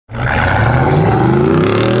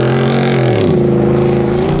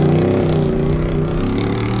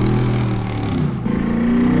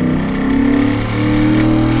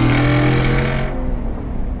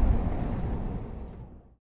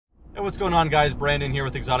on, guys? Brandon here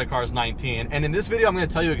with Exotic Cars 19, and in this video I'm going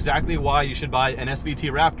to tell you exactly why you should buy an SVT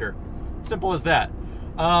Raptor. Simple as that.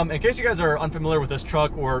 In case you guys are unfamiliar with this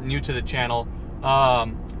truck or new to the channel,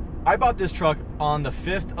 I bought this truck on the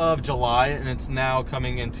 5th of July, and it's now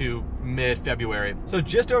coming into mid-February. So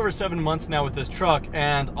just over 7 months now with this truck,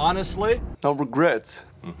 and honestly... No regrets.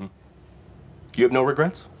 Mm-hmm. You have no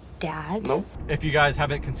regrets? Dad? No. If you guys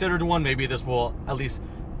haven't considered one, maybe this will at least,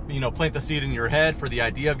 you know, plant the seed in your head for the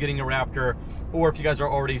idea of getting a Raptor. Or if you guys are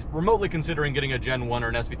already remotely considering getting a Gen 1 or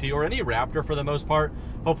an SVT or any Raptor for the most part,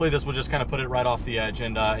 hopefully this will just kind of put it right off the edge,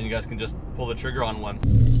 and you guys can just pull the trigger on one.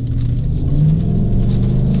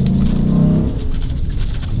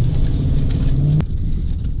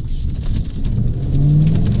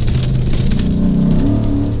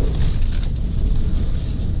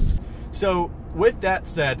 So with that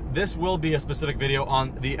said, this will be a specific video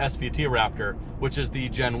on the SVT Raptor, which is the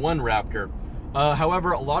Gen 1 Raptor.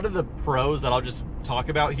 However, a lot of the pros that I'll just talk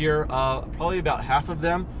about here, probably about half of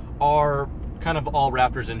them are kind of all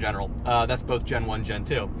Raptors in general. That's both Gen 1, Gen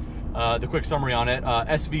 2. The quick summary on it,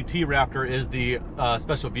 SVT Raptor is the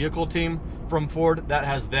special vehicle team from Ford that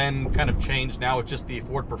has then kind of changed. Now it's just the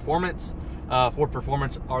Ford Performance. Ford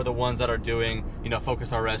Performance are the ones that are doing, you know,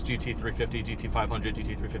 Focus RS, GT350, GT500,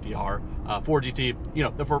 GT350R, Ford GT, you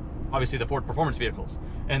know, obviously the Ford Performance vehicles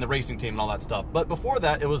and the racing team and all that stuff. But before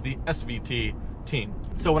that, it was the SVT team.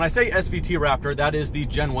 So when I say SVT Raptor, that is the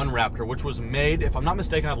Gen 1 Raptor, which was made, if I'm not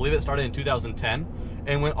mistaken, I believe it started in 2010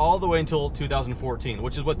 and went all the way until 2014,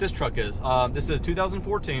 which is what this truck is. This is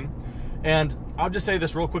 2014. And I'll just say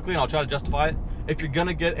this real quickly and I'll try to justify it. If you're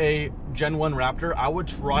gonna get a Gen 1 Raptor, I would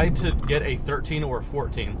try to get a 13 or a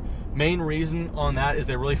 14. Main reason on that is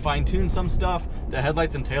they really fine-tuned some stuff. The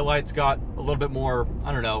headlights and taillights got a little bit more,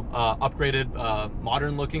 I don't know, upgraded,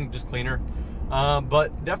 modern looking, just cleaner.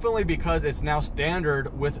 But definitely because it's now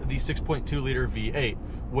standard with the 6.2 liter V8,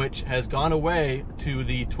 which has gone away to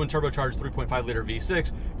the twin turbocharged 3.5 liter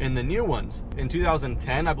V6 in the new ones. In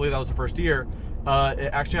 2010, I believe that was the first year, it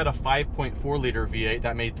actually had a 5.4 liter V8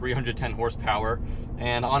 that made 310 horsepower,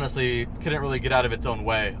 and honestly couldn't really get out of its own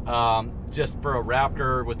way. Just for a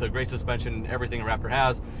Raptor with the great suspension and everything a Raptor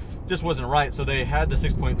has, just wasn't right. So they had the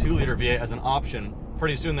 6.2 liter V8 as an option.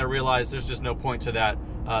 Pretty soon they realized there's just no point to that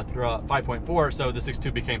through 5.4, so the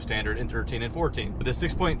 6.2 became standard in 13 and 14. The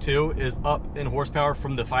 6.2 is up in horsepower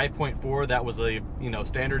from the 5.4 that was a, you know,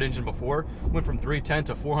 standard engine before. Went from 310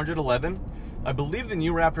 to 411. I believe the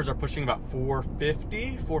new Raptors are pushing about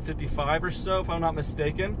 450, 455 or so, if I'm not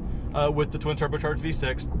mistaken, with the twin turbocharged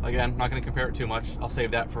V6. Again, not going to compare it too much. I'll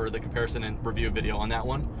save that for the comparison and review video on that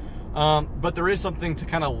one. But there is something to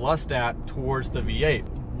kind of lust at towards the V8.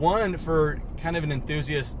 One, for kind of an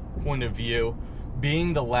enthusiast point of view,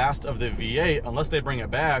 being the last of the V8, unless they bring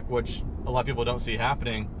it back, which a lot of people don't see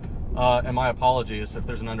happening. And my apologies if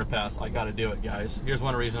there's an underpass. I got to do it, guys. Here's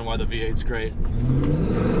one reason why the V8's great.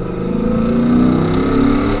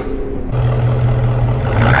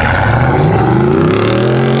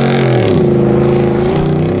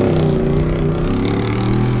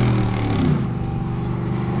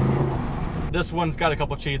 This one's got a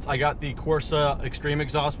couple cheats. I got the Corsa Extreme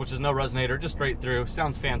exhaust, which is no resonator, just straight through.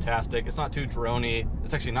 Sounds fantastic. It's not too droney.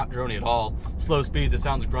 It's actually not droney at all. Slow speeds, it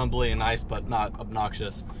sounds grumbly and nice, but not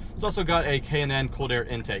obnoxious. It's also got a K&N cold air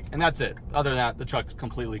intake, and that's it. Other than that, the truck's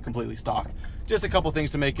completely stock. Just a couple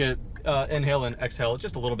things to make it inhale and exhale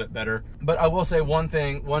just a little bit better. But I will say one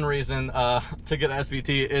reason to get an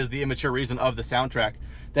SVT is the immature reason of the soundtrack.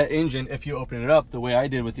 That engine, if you open it up the way I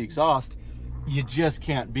did with the exhaust, you just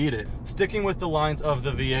can't beat it. Sticking with the lines of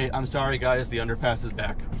the V8, I'm sorry guys, the underpass is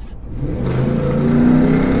back.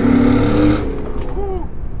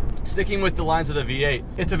 Sticking with the lines of the V8,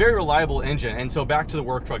 it's a very reliable engine, and so back to the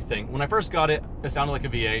work truck thing. When I first got it, it sounded like a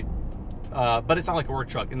V8, but it sounded like a work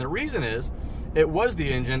truck. And the reason is, it was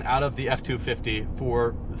the engine out of the F250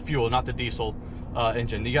 for fuel, not the diesel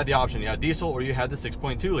engine. You had the option, you had diesel or you had the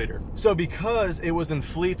 6.2 liter. So because it was in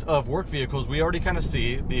fleets of work vehicles, we already kind of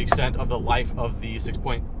see the extent of the life of the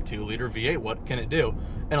 6.2 liter V8. What can it do?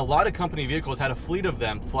 And a lot of company vehicles had a fleet of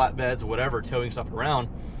them, flatbeds, whatever, towing stuff around,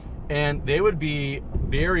 and they would be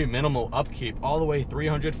very minimal upkeep, all the way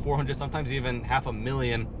 300, 400, sometimes even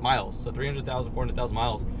 500,000 miles. So 300,000, 400,000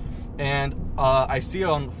 miles. And I see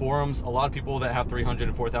on forums a lot of people that have 300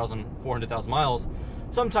 and 400,000 miles.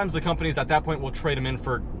 Sometimes the companies at that point will trade them in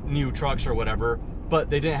for new trucks or whatever, but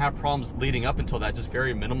they didn't have problems leading up until that, just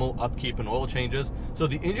very minimal upkeep and oil changes. So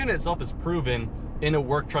the engine itself is proven in a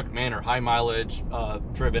work truck manner, high mileage,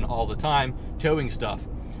 driven all the time, towing stuff.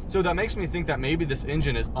 So that makes me think that maybe this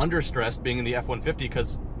engine is under stressed being in the F-150,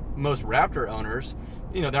 because most Raptor owners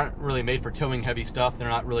you know, they aren't really made for towing heavy stuff. They're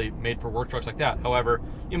not really made for work trucks like that. However,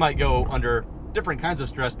 you might go under different kinds of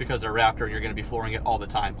stress because they're Raptor and you're going to be flooring it all the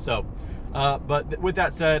time. So, but with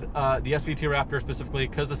that said, the SVT Raptor specifically,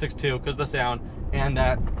 because the 6.2, because the sound, and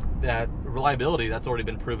that reliability that's already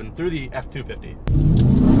been proven through the F250.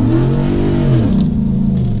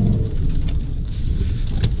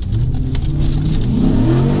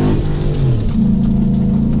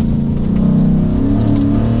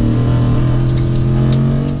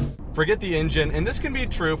 Forget the engine, and this can be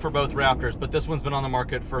true for both Raptors, but this one's been on the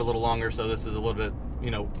market for a little longer, so this is a little bit, you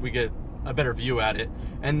know, we get a better view at it,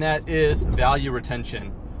 and that is value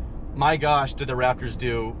retention. My gosh, did the Raptors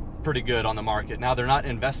do pretty good on the market. Now, they're not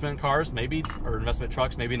investment cars, maybe, or investment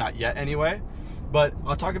trucks, maybe not yet anyway, but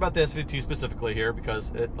I'll talk about the SVT specifically here because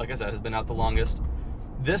it, like I said, has been out the longest.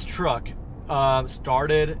 This truck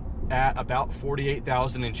started at about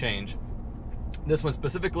 $48,000 and change. This one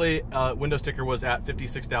specifically, window sticker was at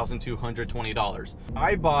 $56,220.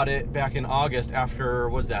 I bought it back in August after,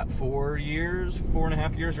 what was that,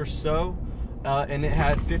 4.5 years or so, and it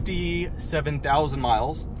had 57,000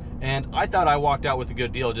 miles. And I thought I walked out with a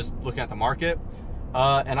good deal just looking at the market,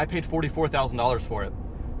 and I paid $44,000 for it.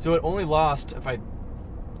 So it only lost, if I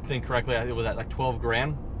think correctly, it was at like 12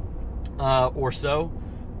 grand or so.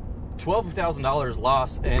 $12,000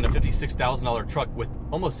 loss in a $56,000 truck with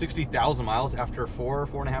almost 60,000 miles after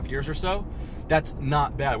 4.5 years or so. That's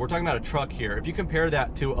not bad. We're talking about a truck here. If you compare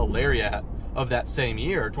that to a Lariat of that same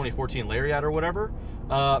year, 2014 Lariat or whatever,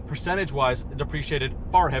 percentage-wise, depreciated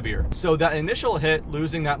far heavier. So that initial hit,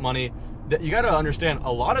 losing that money, that you got to understand,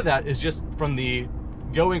 a lot of that is just from the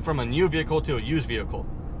going from a new vehicle to a used vehicle.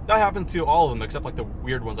 That happened to all of them except like the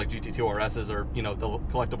weird ones like GT2 RSs or, you know, the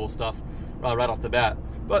collectible stuff right off the bat.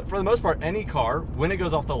 But for the most part, any car, when it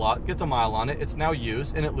goes off the lot, gets a mile on it, it's now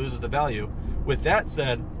used and it loses the value. With that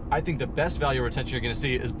said, I think the best value retention you're going to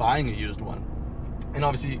see is buying a used one. And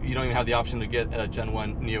obviously, you don't even have the option to get a Gen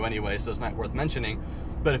 1 new anyway, so it's not worth mentioning.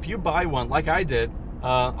 But if you buy one, like I did,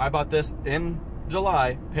 I bought this in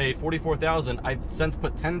July, paid $44,000. I've since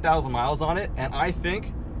put 10,000 miles on it, and I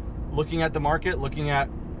think, looking at the market, looking at,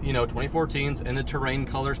 you know, 2014s and the terrain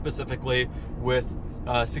color specifically with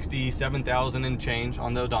 67,000 and change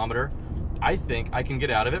on the odometer, I think I can get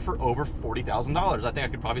out of it for over $40,000. I think I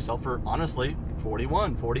could probably sell for, honestly,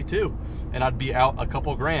 41, 42, and I'd be out a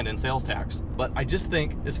couple grand in sales tax. But I just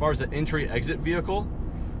think, as far as an entry-exit vehicle,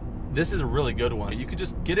 this is a really good one. You could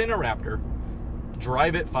just get in a Raptor,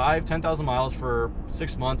 drive it 5,000-10,000 miles for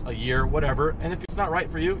 6 months, a year, whatever, and if it's not right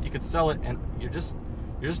for you, you could sell it, and you're just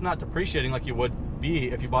not depreciating like you would be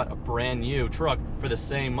if you bought a brand new truck for the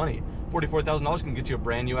same money. $44,000 can get you a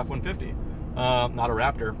brand new F-150. Not a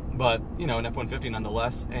Raptor, but, you know, an F-150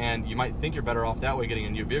 nonetheless, and you might think you're better off that way getting a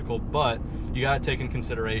new vehicle, but you got to take in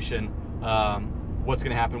consideration what's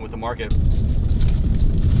going to happen with the market.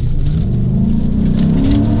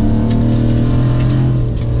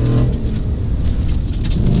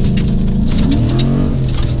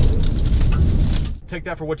 Take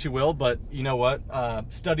that for what you will, but you know what?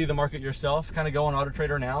 Study the market yourself. Kind of go on Auto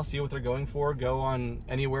Trader now, see what they're going for. Go on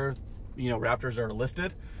anywhere, you know, Raptors are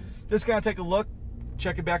listed. Just kind of take a look,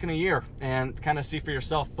 check it back in a year, and kind of see for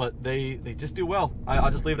yourself. But they just do well. I'll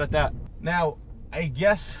just leave it at that. Now, I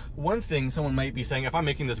guess one thing someone might be saying, if I'm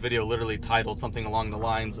making this video literally titled something along the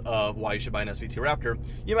lines of why you should buy an SVT Raptor,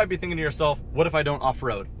 you might be thinking to yourself, what if I don't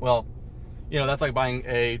off-road? Well, you know, that's like buying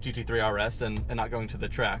a GT3 RS and not going to the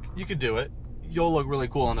track. You could do it. You'll look really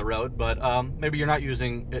cool on the road, but maybe you're not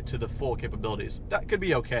using it to the full capabilities. That could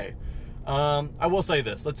be okay. I will say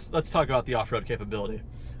this. Let's talk about the off-road capability.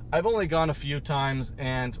 I've only gone a few times,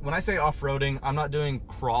 and when I say off-roading, I'm not doing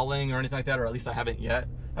crawling or anything like that, or at least I haven't yet.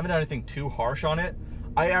 I haven't done anything too harsh on it.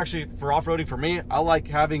 I actually, for off-roading, for me, I like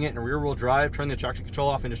having it in rear-wheel drive, turn the traction control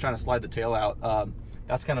off, and just trying to slide the tail out.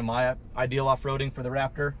 That's kind of my ideal off-roading for the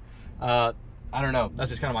Raptor. I don't know. That's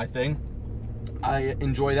just kind of my thing. I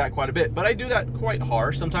enjoy that quite a bit, but I do that quite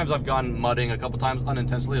harsh. Sometimes I've gone mudding a couple times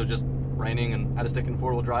unintentionally. It was just raining and had to stick in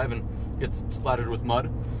four-wheel drive and get splattered with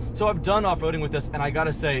mud. So I've done off-roading with this, and I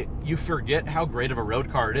gotta say, you forget how great of a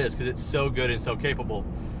road car it is because it's so good and so capable.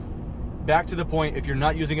 Back to the point, if you're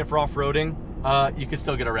not using it for off-roading, you could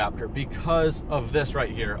still get a Raptor because of this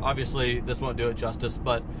right here. Obviously, this won't do it justice,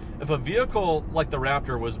 but if a vehicle like the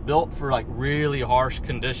Raptor was built for like really harsh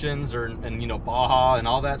conditions and you know, Baja and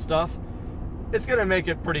all that stuff, it's gonna make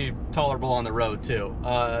it pretty tolerable on the road too.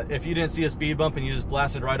 If you didn't see a speed bump and you just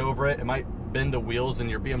blasted right over it, it might bend the wheels in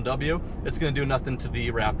your BMW. It's gonna do nothing to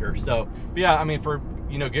the Raptor. So, but yeah, I mean, for,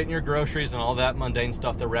 you know, getting your groceries and all that mundane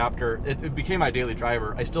stuff, the Raptor, it became my daily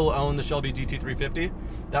driver. I still own the Shelby GT350.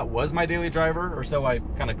 That was my daily driver, or so I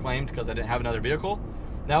kind of claimed because I didn't have another vehicle.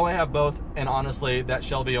 Now I have both, and honestly, that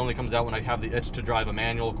Shelby only comes out when I have the itch to drive a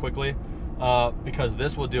manual quickly, because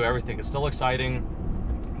this will do everything. It's still exciting,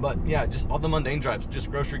 but yeah, just all the mundane drives, just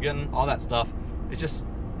grocery getting, all that stuff. It's just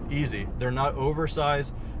easy. They're not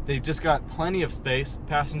oversized. They've just got plenty of space.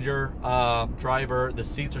 Passenger, driver, the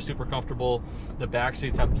seats are super comfortable. The back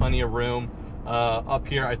seats have plenty of room. Up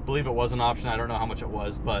here, I believe it was an option. I don't know how much it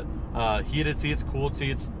was, but heated seats, cooled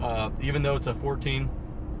seats, even though it's a 14,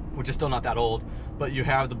 which is still not that old, but you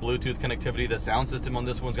have the Bluetooth connectivity. The sound system on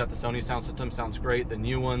this one's got the Sony sound system, sounds great. The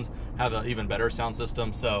new ones have an even better sound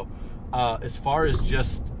system. So as far as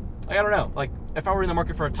just, I don't know, like if I were in the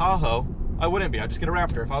market for a Tahoe, I wouldn't be. I'd just get a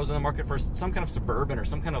Raptor. If I was in the market for some kind of Suburban or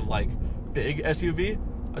some kind of like big SUV,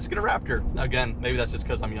 I'd just get a Raptor. Again, maybe that's just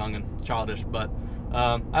because I'm young and childish, but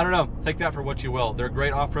I don't know. Take that for what you will. They're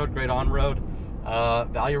great off-road, great on-road.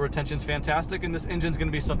 Value retention's fantastic, and this engine's going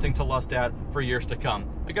to be something to lust at for years to come.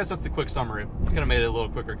 I guess that's the quick summary. I could have made it a little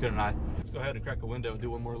quicker, couldn't I? Let's go ahead and crack a window and do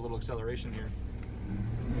one more little acceleration here.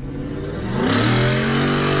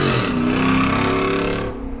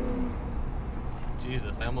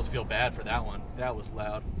 Jesus, I almost feel bad for that one. That was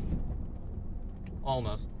loud.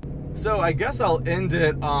 Almost. So I guess I'll end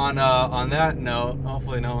it on that note.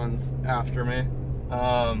 Hopefully no one's after me.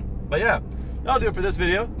 But yeah, that'll do it for this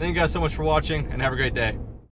video. Thank you guys so much for watching, and have a great day.